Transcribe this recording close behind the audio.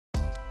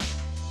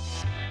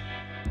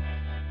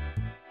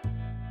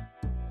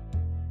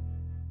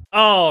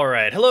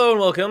Alright, hello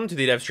and welcome to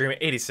the Devstream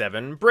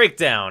 87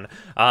 breakdown.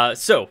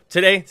 So,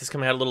 today, this is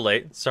coming out a little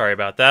late, sorry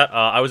about that.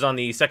 I was on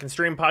the Second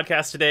Stream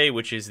podcast today,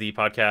 which is the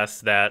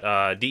podcast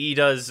that DE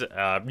does,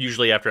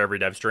 usually after every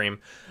Devstream.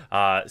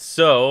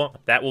 So,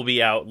 that will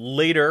be out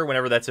later,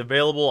 whenever that's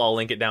available. I'll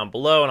link it down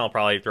below, and I'll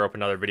probably throw up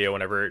another video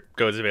whenever it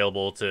goes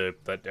available to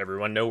let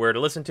everyone know where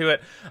to listen to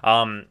it.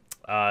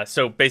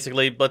 So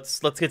basically, let's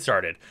get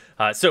started.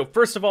 So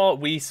first of all,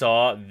 we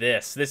saw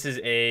this. This is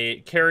a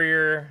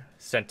carrier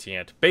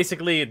sentient.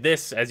 Basically,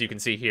 this, as you can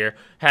see here,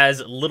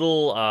 has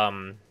little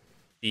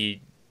the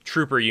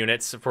trooper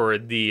units for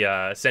the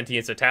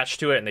sentients attached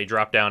to it, and they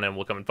drop down and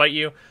will come and fight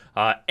you.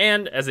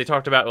 And as they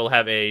talked about, we'll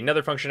have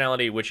another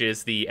functionality, which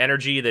is the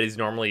energy that is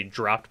normally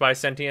dropped by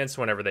sentients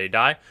whenever they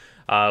die.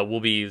 Will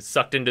be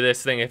sucked into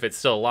this thing if it's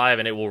still alive,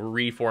 and it will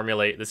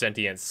reformulate the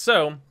sentients.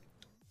 So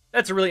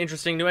that's a really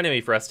interesting new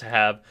enemy for us to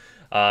have,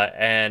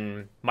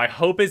 and my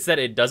hope is that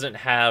it doesn't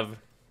have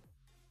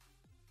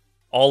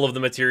all of the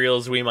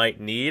materials we might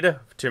need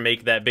to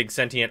make that big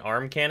sentient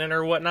arm cannon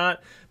or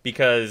whatnot,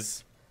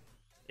 because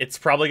it's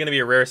probably going to be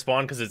a rare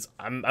spawn, because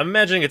I'm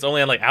imagining it's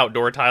only on like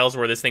outdoor tiles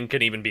where this thing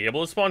could even be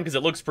able to spawn, because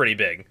it looks pretty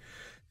big.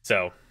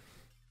 So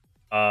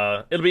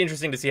it'll be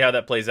interesting to see how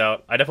that plays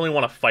out. I definitely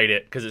want to fight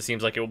it, because it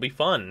seems like it will be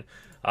fun.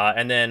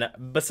 And then,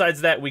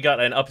 besides that, we got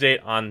an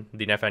update on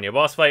the Nathaniel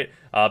boss fight.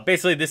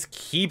 Basically, this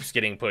keeps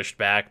getting pushed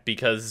back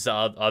because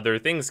other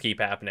things keep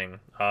happening,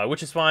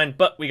 which is fine,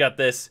 but we got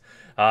this,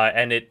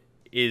 and it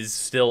is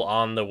still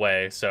on the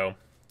way, so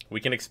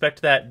we can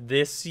expect that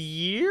this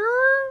year,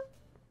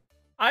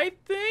 I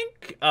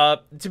think?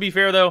 To be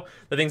fair, though,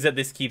 the things that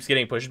this keeps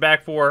getting pushed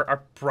back for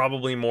are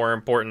probably more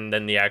important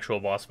than the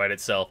actual boss fight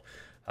itself,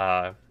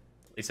 at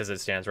least as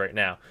it stands right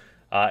now.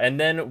 And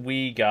then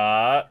we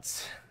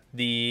got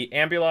the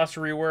Ambulos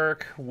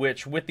rework,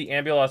 which with the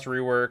Ambulos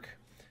rework,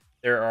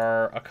 there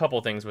are a couple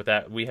things with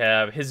that. We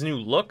have his new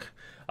look,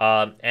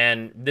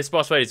 and this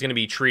boss fight is going to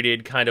be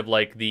treated kind of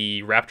like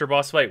the Raptor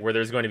boss fight, where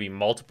there's going to be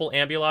multiple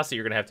Ambulos that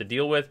you're going to have to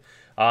deal with,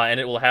 and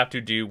it will have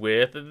to do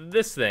with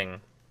this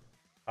thing,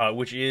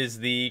 which is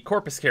the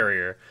Corpus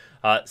Carrier.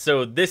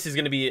 So this is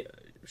going to be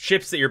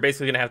ships that you're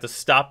basically going to have to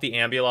stop the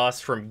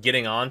Ambulos from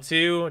getting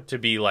onto to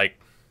be, like,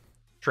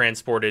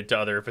 transported to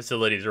other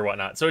facilities or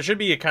whatnot. So it should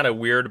be a kind of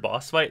weird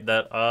boss fight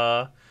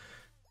that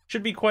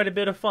should be quite a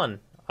bit of fun.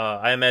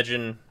 I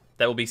imagine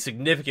that will be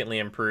significantly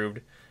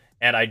improved,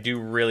 and I do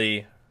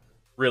really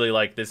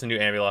like this new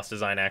Ambulos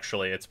design,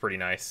 actually. It's pretty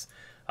nice.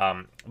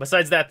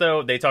 Besides that,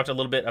 though, they talked a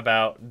little bit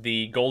about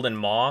the Golden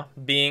Maw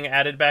being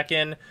added back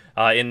in.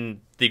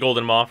 In the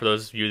Golden Maw, for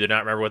those of you that do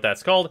not remember what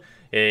that's called,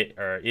 it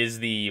is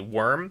the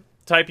worm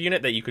type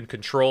unit that you can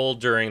control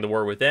during the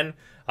War Within.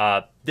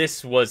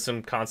 This was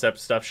some concept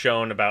stuff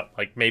shown about,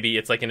 like, maybe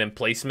it's like an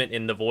emplacement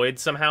in the void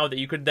somehow that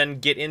you could then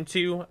get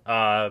into.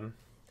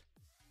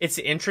 It's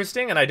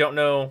interesting, and I don't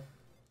know.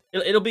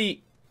 It'll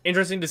be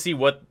interesting to see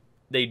what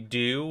they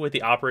do with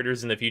the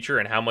operators in the future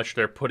and how much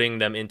they're putting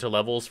them into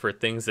levels for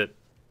things that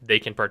they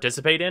can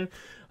participate in.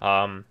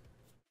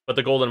 But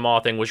the Golden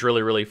Maw thing was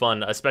really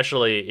fun,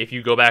 especially if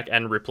you go back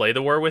and replay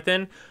the War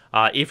Within.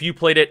 If you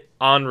played it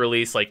on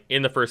release, like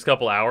in the first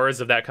couple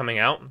hours of that coming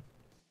out,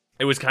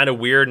 it was kind of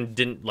weird and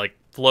didn't like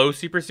flow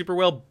super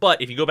well.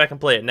 But if you go back and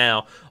play it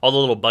now, all the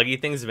little buggy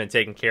things have been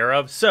taken care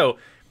of. So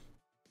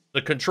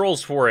the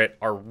controls for it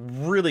are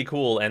really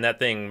cool, and that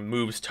thing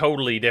moves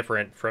totally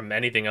different from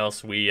anything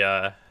else we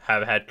have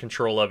had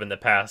control of in the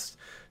past.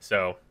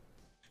 So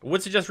I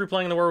would suggest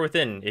replaying the War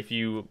Within if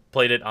you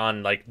played it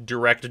on like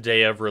direct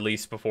day of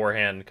release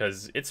beforehand,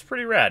 because it's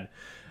pretty rad.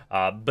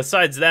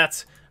 Besides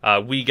that,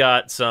 we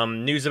got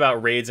some news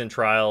about raids and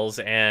trials,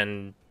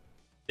 and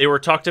they were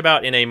talked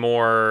about in a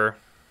more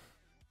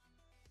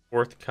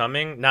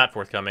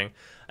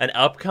an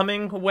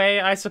upcoming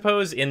way, I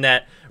suppose, in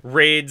that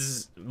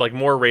raids, like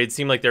more raids,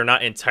 seem like they're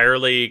not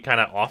entirely kind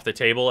of off the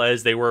table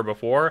as they were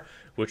before,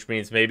 which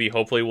means maybe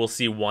hopefully we'll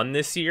see one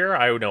this year.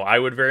 I know I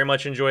would very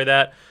much enjoy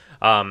that.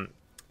 And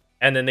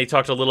then they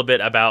talked a little bit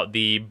about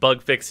the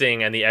bug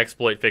fixing and the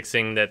exploit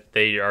fixing that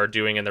they are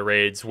doing in the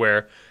raids,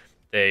 where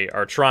they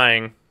are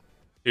trying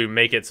to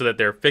make it so that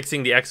they're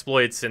fixing the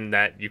exploits and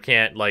that you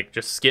can't like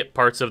just skip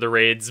parts of the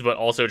raids, but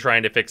also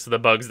trying to fix the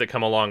bugs that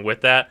come along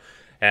with that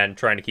and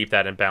trying to keep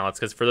that in balance.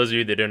 Because for those of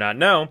you that do not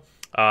know,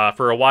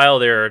 for a while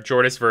there,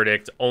 Jordas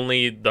Verdict,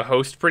 only the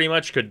host pretty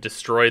much could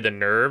destroy the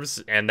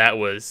nerves, and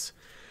that's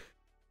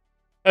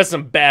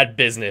some bad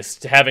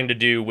business having to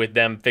do with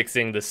them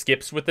fixing the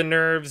skips with the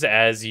nerves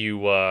as you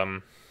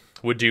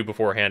would do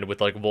beforehand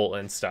with like Volt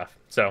and stuff.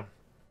 So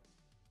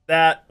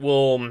that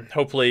will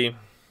hopefully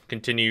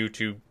continue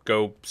to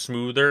go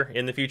smoother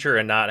in the future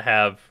and not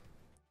have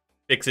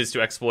fixes to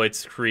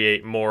exploits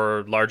create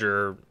more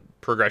larger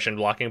progression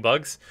blocking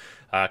bugs,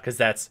 because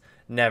that's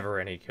never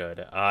any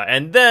good.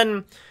 And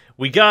then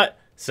we got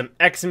some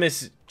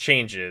Xmas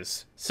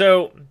changes.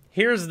 So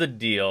here's the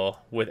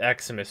deal with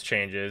Xmas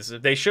changes.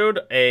 They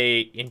showed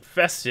a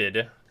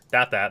infested,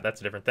 that's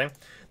a different thing.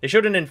 They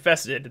showed an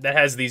infested that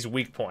has these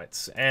weak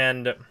points,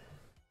 and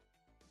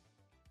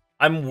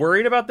I'm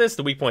worried about this.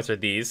 The weak points are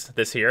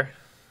this here,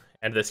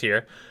 and this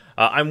here.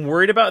 I'm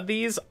worried about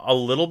these a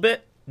little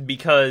bit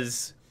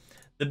because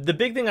the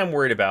big thing I'm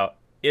worried about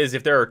is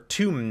if there are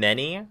too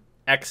many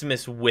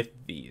Xmas with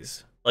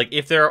these. Like,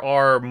 if there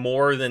are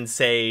more than,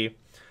 say,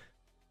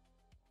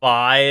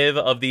 5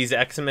 of these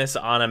Xmas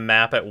on a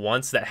map at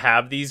once that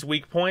have these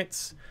weak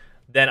points,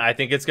 then I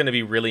think it's going to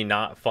be really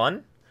not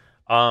fun.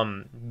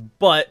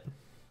 But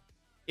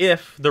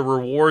if the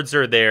rewards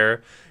are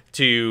there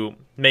to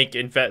make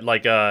any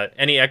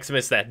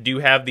Xmas that do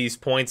have these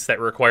points that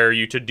require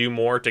you to do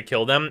more to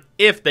kill them,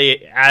 if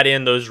they add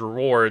in those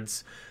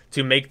rewards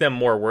to make them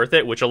more worth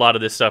it, which a lot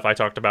of this stuff I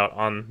talked about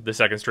on the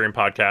Second Stream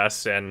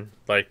podcast, and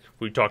like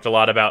we talked a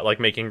lot about like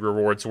making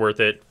rewards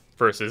worth it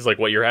versus like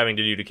what you're having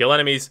to do to kill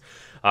enemies,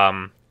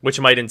 which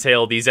might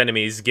entail these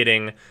enemies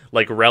getting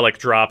like relic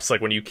drops.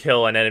 Like when you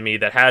kill an enemy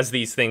that has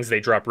these things, they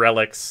drop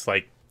relics,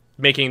 like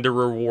making the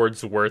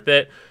rewards worth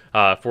it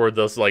for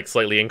those like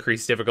slightly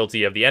increased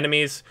difficulty of the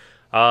enemies.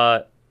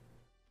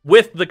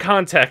 With the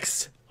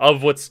context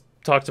of what's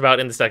talked about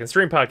in the Second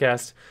Stream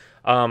podcast,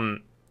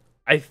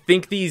 I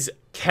think these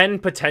can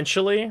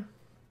potentially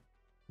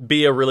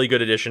be a really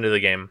good addition to the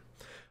game.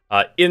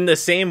 In the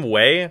same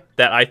way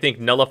that I think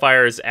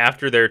nullifiers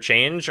after their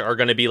change are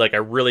going to be like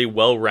a really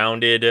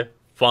well-rounded,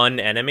 fun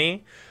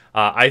enemy.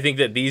 I think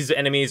that these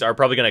enemies are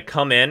probably going to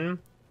come in,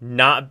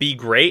 not be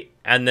great,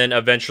 and then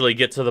eventually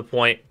get to the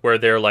point where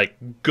they're like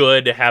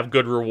good, have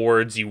good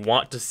rewards, you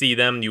want to see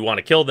them, you want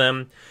to kill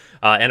them,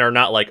 and are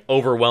not like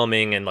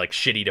overwhelming and like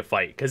shitty to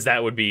fight, because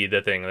that would be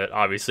the thing that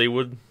obviously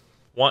would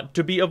want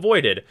to be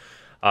avoided.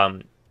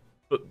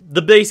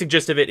 The basic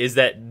gist of it is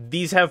that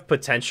these have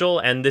potential,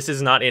 and this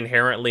is not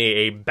inherently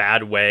a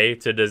bad way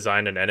to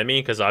design an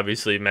enemy, because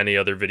obviously many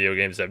other video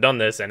games have done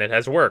this, and it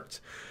has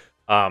worked.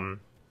 Also,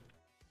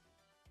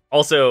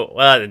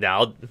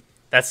 now,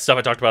 that's stuff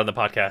I talked about in the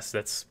podcast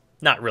that's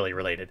not really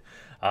related.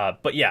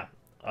 But yeah,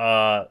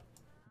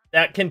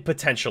 that can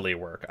potentially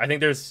work. I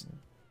think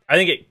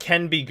it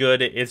can be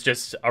good. It's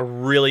just a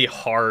really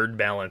hard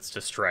balance to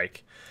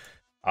strike.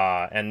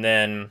 And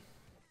then,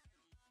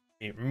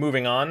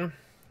 moving on.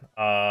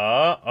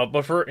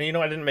 But for, I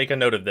didn't make a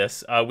note of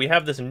this. We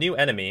have this new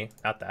enemy,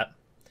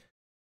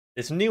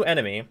 this new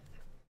enemy,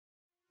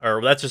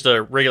 or that's just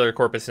a regular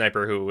Corpus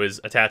Sniper who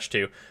is attached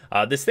to.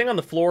 This thing on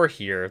the floor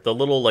here, the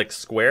little, like,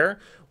 square,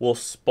 will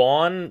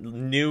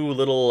spawn new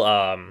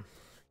little,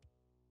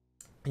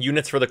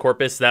 units for the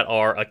Corpus that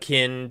are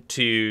akin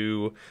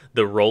to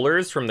the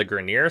rollers from the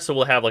Grenier, so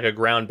we'll have, like, a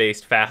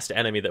ground-based fast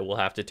enemy that we'll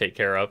have to take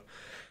care of.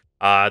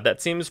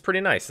 That seems pretty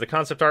nice. The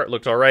concept art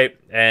looked alright,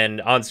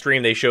 and on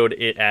stream they showed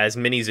it as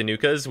mini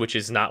Zanukas, which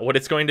is not what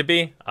it's going to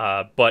be,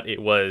 but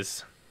it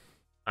was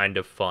kind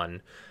of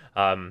fun.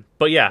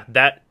 But yeah,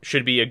 that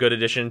should be a good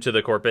addition to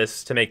the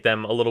Corpus to make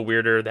them a little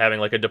weirder. Having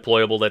like a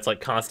deployable that's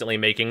like constantly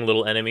making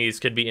little enemies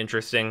could be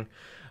interesting.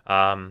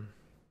 But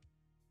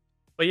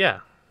yeah,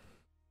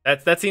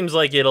 that seems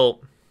like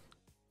it'll...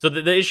 So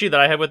the issue that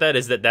I have with that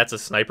is that that's a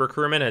sniper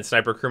crewman, and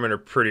sniper crewmen are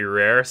pretty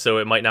rare, so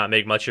it might not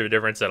make much of a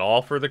difference at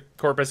all for the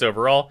Corpus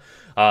overall.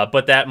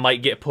 But that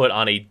might get put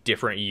on a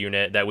different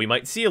unit that we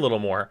might see a little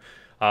more.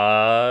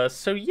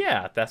 So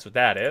yeah, that's what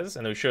that is.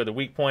 And then we show the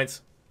weak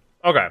points.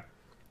 Okay,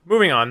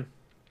 moving on.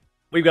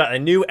 We've got a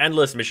new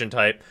endless mission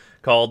type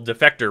called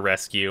Defector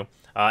Rescue.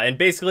 And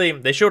basically,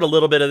 they showed a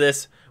little bit of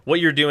this. What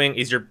you're doing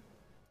is you're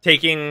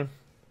taking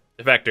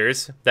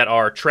defectors that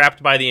are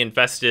trapped by the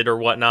infested or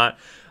whatnot,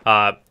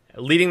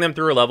 leading them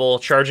through a level,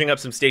 charging up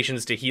some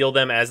stations to heal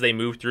them as they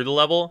move through the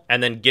level,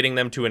 and then getting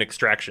them to an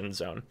extraction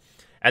zone.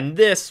 And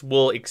this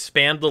will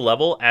expand the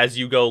level as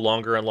you go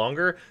longer and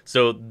longer,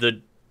 so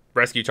the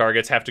rescue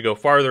targets have to go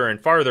farther and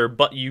farther,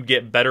 but you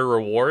get better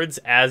rewards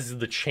as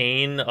the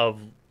chain of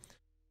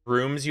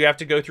rooms you have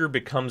to go through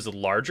becomes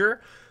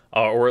larger,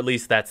 or at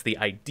least that's the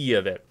idea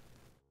of it.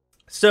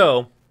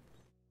 So,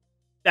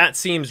 that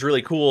seems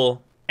really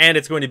cool. And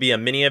it's going to be a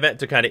mini event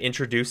to kind of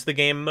introduce the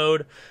game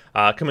mode,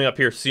 coming up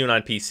here soon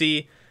on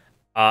PC.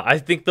 I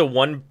think the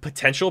one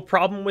potential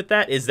problem with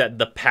that is that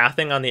the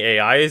pathing on the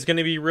AI is going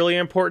to be really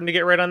important to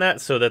get right on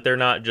that, so that they're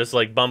not just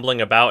like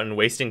bumbling about and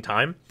wasting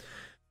time.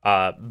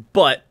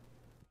 But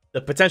the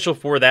potential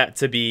for that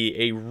to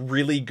be a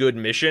really good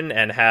mission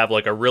and have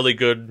like a really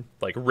good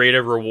like rate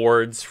of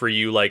rewards for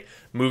you, like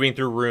moving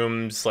through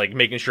rooms, like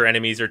making sure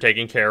enemies are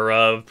taken care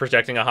of,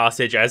 protecting a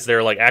hostage as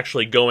they're like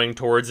actually going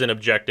towards an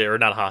objective, or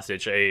not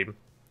hostage, a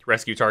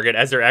rescue target,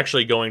 as they're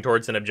actually going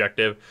towards an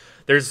objective.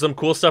 There's some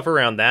cool stuff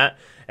around that,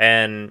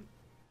 and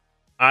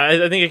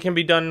I think it can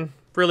be done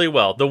really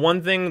well. The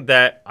one thing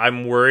that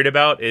I'm worried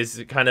about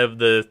is kind of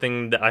the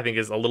thing that I think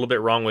is a little bit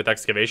wrong with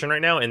excavation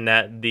right now, in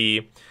that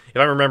if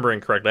I'm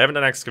remembering correctly, I haven't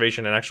done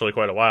excavation in actually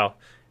quite a while.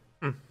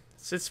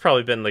 It's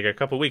probably been like a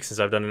couple weeks since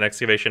I've done an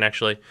excavation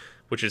actually,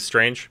 which is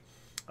strange.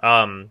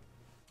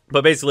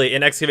 But basically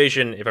in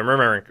excavation,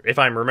 if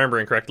I'm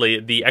remembering correctly,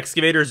 the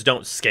excavators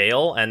don't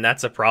scale, and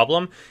that's a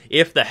problem.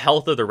 If the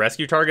health of the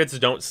rescue targets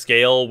don't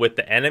scale with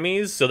the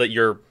enemies, so that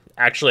you're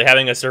actually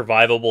having a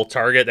survivable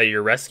target that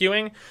you're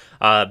rescuing,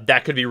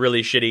 that could be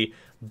really shitty.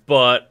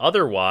 but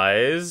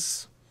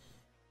otherwise,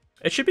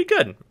 it should be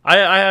good.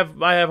 I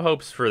have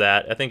hopes for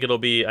that. I think it'll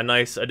be a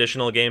nice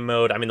additional game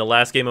mode. I mean, the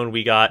last game mode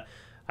we got,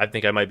 I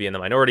think I might be in the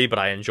minority, but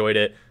I enjoyed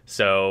it,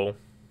 so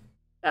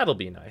that'll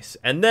be nice.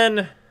 And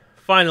then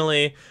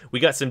finally, we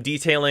got some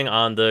detailing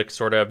on the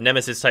sort of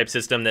Nemesis type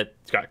system that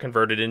got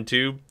converted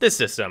into this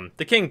system,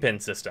 the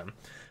KINGPIN system.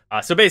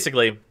 So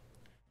basically,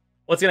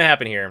 what's going to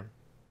happen here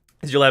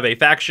is you'll have a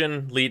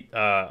faction lead,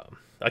 a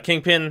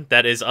Kingpin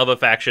that is of a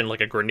faction,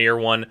 like a Grenier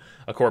one,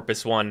 a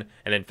Corpus one,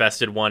 an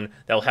Infested one,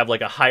 that'll have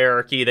like a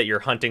hierarchy that you're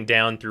hunting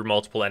down through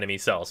multiple enemy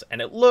cells.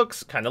 And it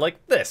looks kind of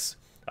like this.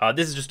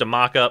 This is just a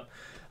mock-up,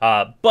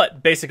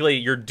 but basically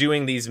you're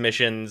doing these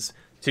missions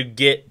to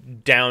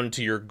get down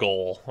to your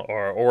goal,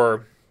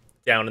 or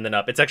down and then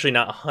up. It's actually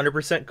not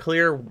 100%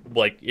 clear,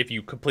 like if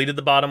you completed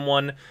the bottom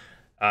one,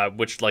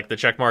 which like the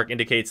check mark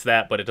indicates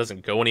that, but it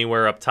doesn't go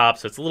anywhere up top,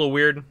 so it's a little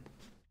weird.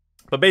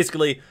 But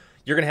basically,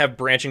 you're going to have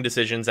branching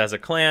decisions as a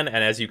clan,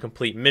 and as you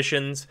complete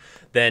missions,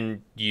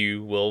 then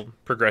you will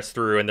progress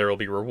through, and there will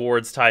be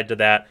rewards tied to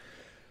that,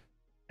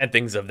 and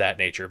things of that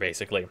nature,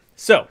 basically.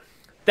 So,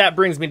 that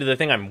brings me to the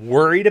thing I'm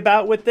worried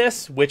about with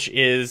this, which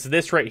is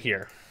this right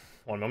here.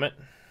 One moment.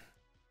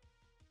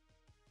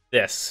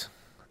 This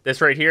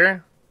right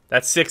here,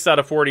 that's 6 out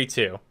of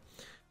 42.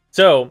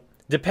 So,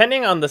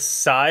 depending on the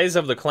size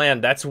of the clan,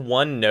 that's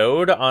one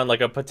node on like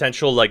a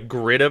potential like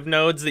grid of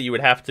nodes that you would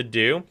have to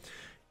do.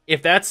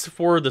 If that's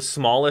for the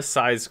smallest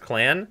size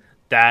clan,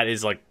 that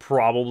is like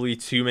probably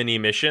too many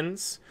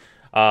missions.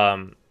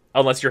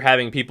 Unless you're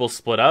having people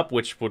split up,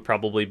 which would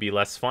probably be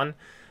less fun.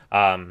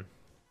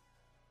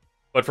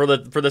 But for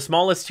the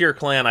smallest tier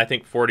clan, I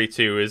think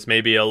 42 is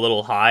maybe a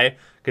little high,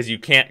 because you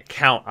can't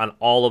count on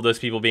all of those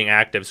people being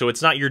active. So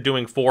it's not you're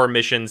doing 4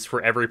 missions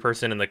for every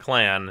person in the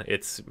clan.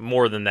 It's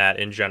more than that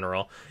in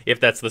general, if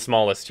that's the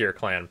smallest tier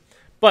clan.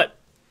 But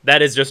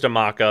that is just a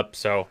mock-up,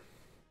 so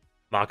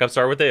mock-ups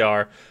are what they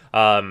are.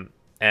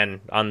 And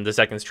on the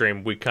second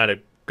stream, we kind of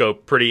go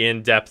pretty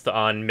in-depth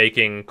on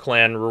making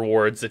clan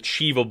rewards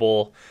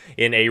achievable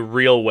in a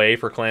real way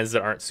for clans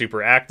that aren't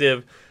super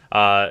active.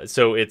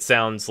 So it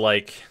sounds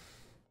like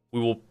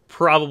we will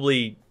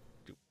probably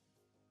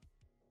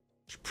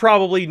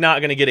not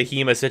going to get a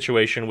HEMA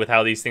situation with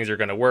how these things are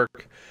going to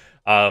work.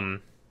 So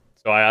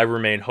I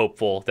remain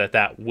hopeful that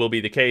that will be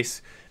the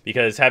case,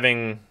 because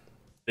having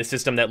the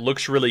system that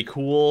looks really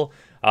cool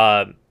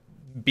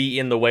be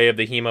in the way of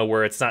the HEMA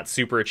where it's not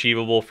super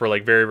achievable for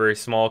like very, very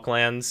small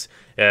clans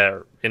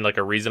in like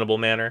a reasonable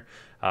manner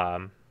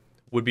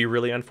would be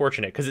really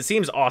unfortunate, because it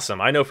seems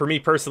awesome. I know for me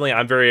personally,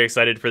 I'm very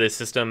excited for this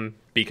system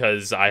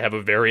because I have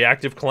a very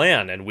active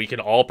clan and we can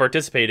all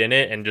participate in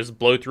it and just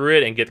blow through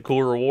it and get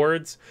cool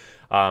rewards.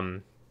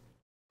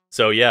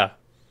 So yeah,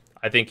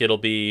 I think it'll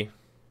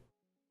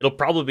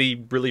probably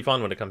be really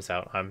fun when it comes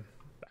out. I'm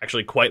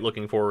actually quite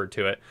looking forward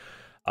to it.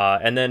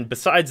 And then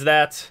besides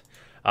that,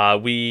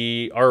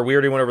 we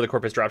already went over the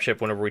Corpus dropship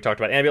whenever we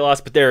talked about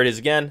Ambulos, but there it is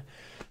again.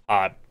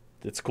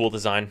 It's a cool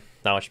design.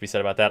 Not much to be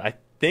said about that. I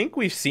think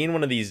we've seen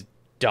one of these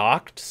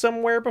docked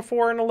somewhere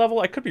before in a level.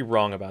 I could be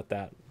wrong about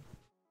that.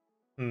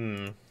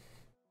 But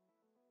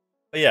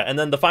yeah, and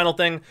then the final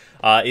thing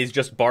is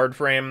just Bard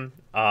Frame,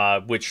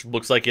 which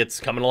looks like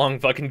it's coming along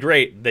fucking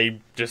great.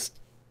 They just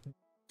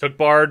took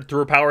Bard, threw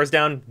her powers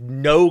down.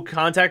 No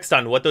context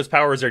on what those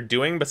powers are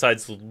doing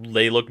besides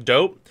they look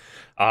dope.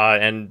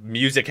 And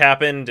music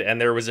happened,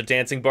 and there was a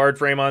dancing Bard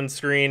Frame on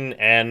screen,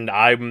 and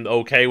I'm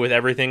okay with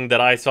everything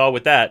that I saw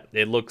with that.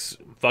 It looks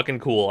fucking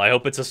cool. I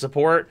hope it's a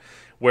support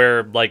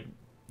where, like,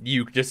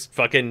 you just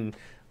fucking...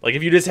 Like,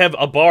 if you just have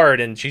a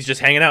Bard and she's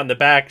just hanging out in the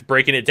back,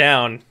 breaking it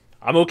down,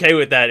 I'm okay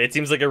with that. It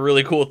seems like a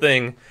really cool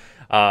thing.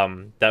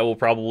 That will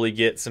probably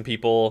get some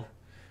people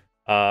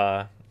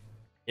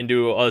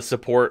into a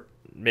support.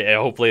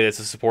 Hopefully it's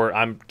a support.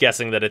 I'm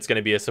guessing that it's going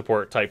to be a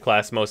support type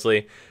class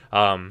mostly.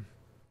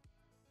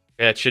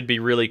 It should be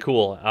really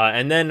cool.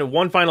 And then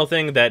one final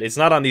thing that is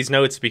not on these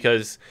notes,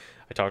 because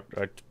I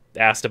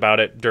asked about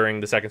it during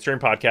the second stream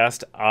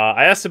podcast.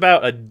 I asked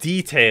about a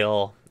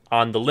detail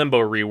on the Limbo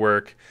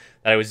rework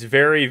that I was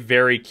very,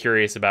 very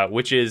curious about,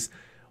 which is,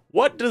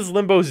 what does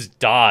Limbo's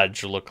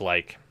dodge look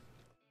like?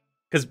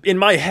 Because in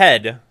my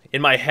head,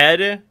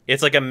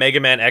 it's like a Mega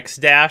Man X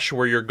dash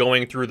where you're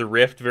going through the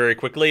rift very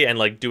quickly and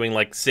like doing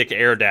like sick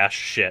air dash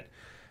shit.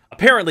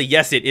 Apparently,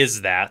 yes, it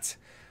is that.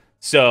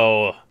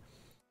 So,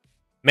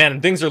 man,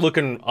 things are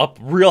looking up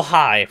real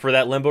high for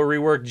that Limbo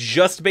rework,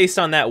 just based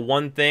on that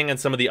one thing and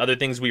some of the other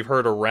things we've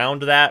heard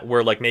around that,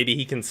 where like maybe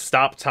he can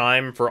stop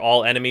time for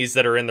all enemies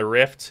that are in the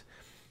rift.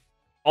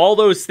 All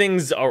those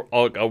things are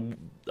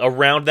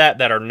around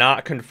that are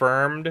not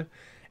confirmed,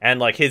 and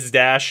like his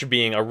dash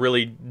being a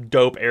really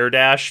dope air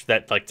dash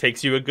that like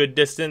takes you a good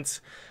distance.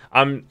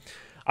 I'm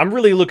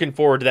really looking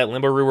forward to that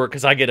Limbo rework,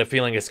 because I get a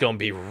feeling it's going to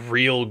be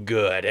real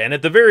good, and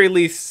at the very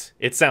least,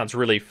 it sounds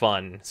really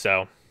fun.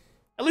 So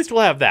at least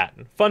we'll have that.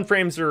 Fun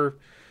frames are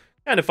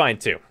kind of fine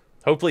too.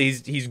 Hopefully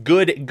he's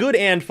good. Good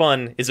and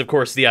fun is of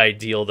course the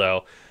ideal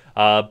though.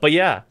 But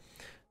yeah,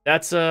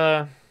 that's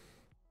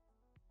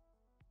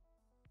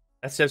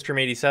Devstream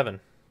 87.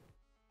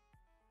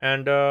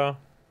 And I'll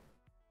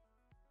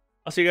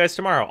see you guys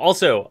tomorrow.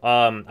 Also,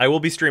 I will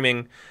be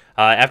streaming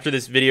after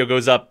this video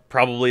goes up,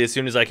 probably as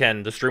soon as I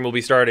can. The stream will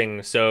be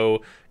starting,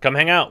 so come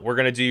hang out. We're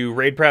gonna do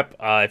raid prep.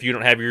 If you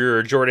don't have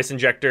your Jordas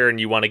injector and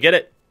you want to get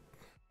it,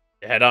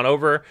 head on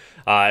over.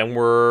 And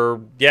we're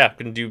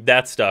gonna do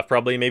that stuff.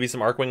 Probably maybe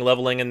some Arcwing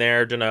leveling in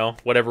there. Don't know,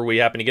 whatever we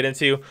happen to get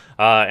into.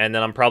 And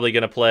then I'm probably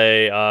gonna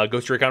play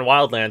Ghost Recon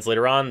Wildlands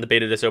later on. The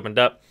beta just opened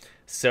up.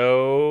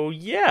 So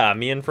yeah,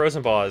 me and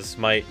Frozen Paws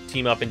might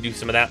team up and do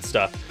some of that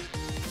stuff.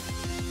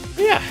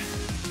 Yeah.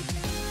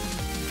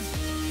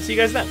 See you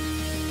guys then.